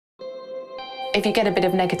If you get a bit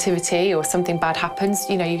of negativity or something bad happens,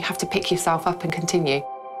 you know, you have to pick yourself up and continue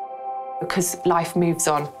because life moves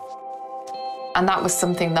on. And that was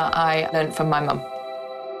something that I learned from my mum.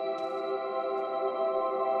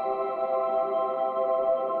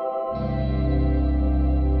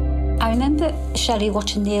 I remember Shelley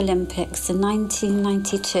watching the Olympics in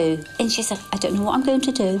 1992, and she said, I don't know what I'm going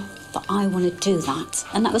to do, but I want to do that.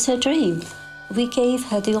 And that was her dream. We gave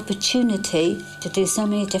her the opportunity to do so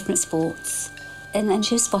many different sports. And then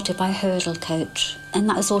she was spotted by a hurdle coach, and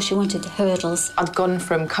that was all she wanted, hurdles. I'd gone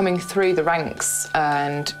from coming through the ranks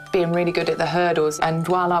and being really good at the hurdles, and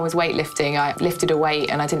while I was weightlifting, I lifted a weight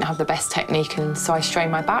and I didn't have the best technique, and so I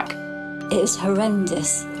strained my back. It was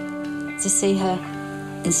horrendous to see her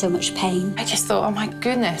in so much pain. I just thought, oh my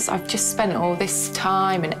goodness, I've just spent all this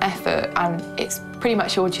time and effort and it's pretty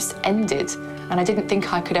much all just ended. And I didn't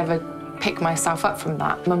think I could ever pick myself up from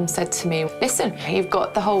that. Mum said to me, listen, you've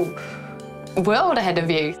got the whole world ahead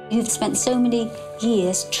of you. You've spent so many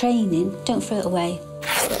years training, don't throw it away.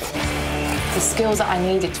 The skills that I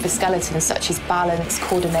needed for skeleton, such as balance,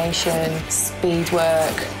 coordination, speed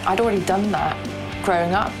work, I'd already done that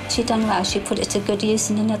growing up. She'd done well, she put it to good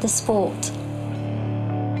use in another sport.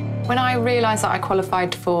 When I realised that I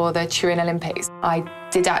qualified for the Turin Olympics, I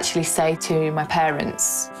did actually say to my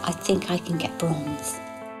parents, I think I can get bronze.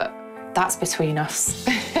 But that's between us.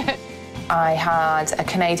 I had a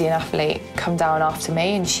Canadian athlete come down after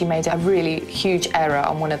me and she made a really huge error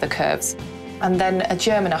on one of the curves. And then a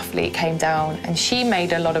German athlete came down and she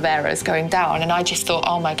made a lot of errors going down, and I just thought,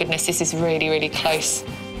 oh my goodness, this is really, really close.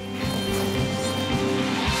 Oh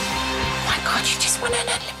my God, you just won an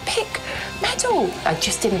Olympic medal. I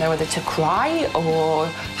just didn't know whether to cry or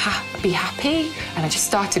be happy, and I just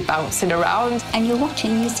started bouncing around. And you're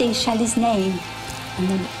watching and you see Shelley's name and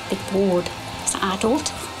then big board. It's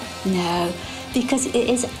adult. No, because it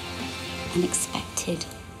is unexpected.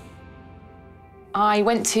 I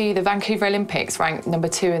went to the Vancouver Olympics ranked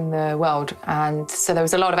 #2 in the world, and so there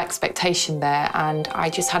was a lot of expectation there, and I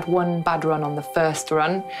just had one bad run on the first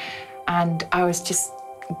run and I was just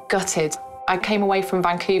gutted. I came away from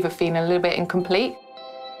Vancouver feeling a little bit incomplete,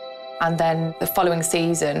 and then the following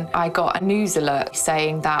season I got a news alert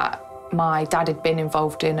saying that my dad had been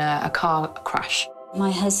involved in a car crash.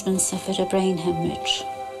 My husband suffered a brain hemorrhage.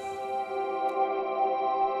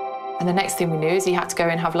 And the next thing we knew is he had to go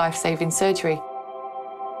and have life-saving surgery.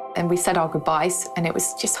 And we said our goodbyes, and it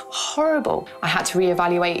was just horrible. I had to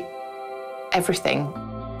reevaluate everything.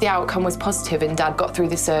 The outcome was positive, and Dad got through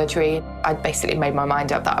the surgery. I'd basically made my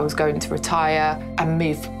mind up that I was going to retire and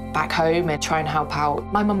move back home and try and help out.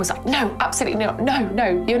 My mum was like, no, absolutely not. No,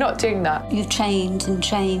 no, you're not doing that. You've trained and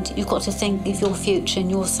trained. You've got to think of your future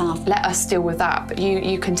and yourself. Let us deal with that, but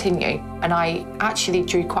you continue. And I actually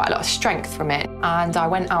drew quite a lot of strength from it. And I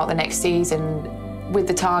went out the next season with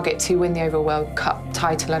the target to win the overall World Cup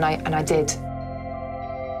title, and I did.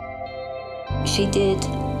 She did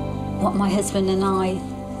what my husband and I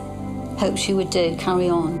hoped she would do, carry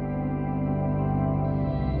on.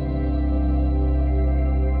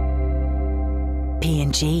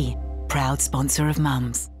 P&G, proud sponsor of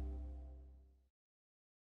Mums.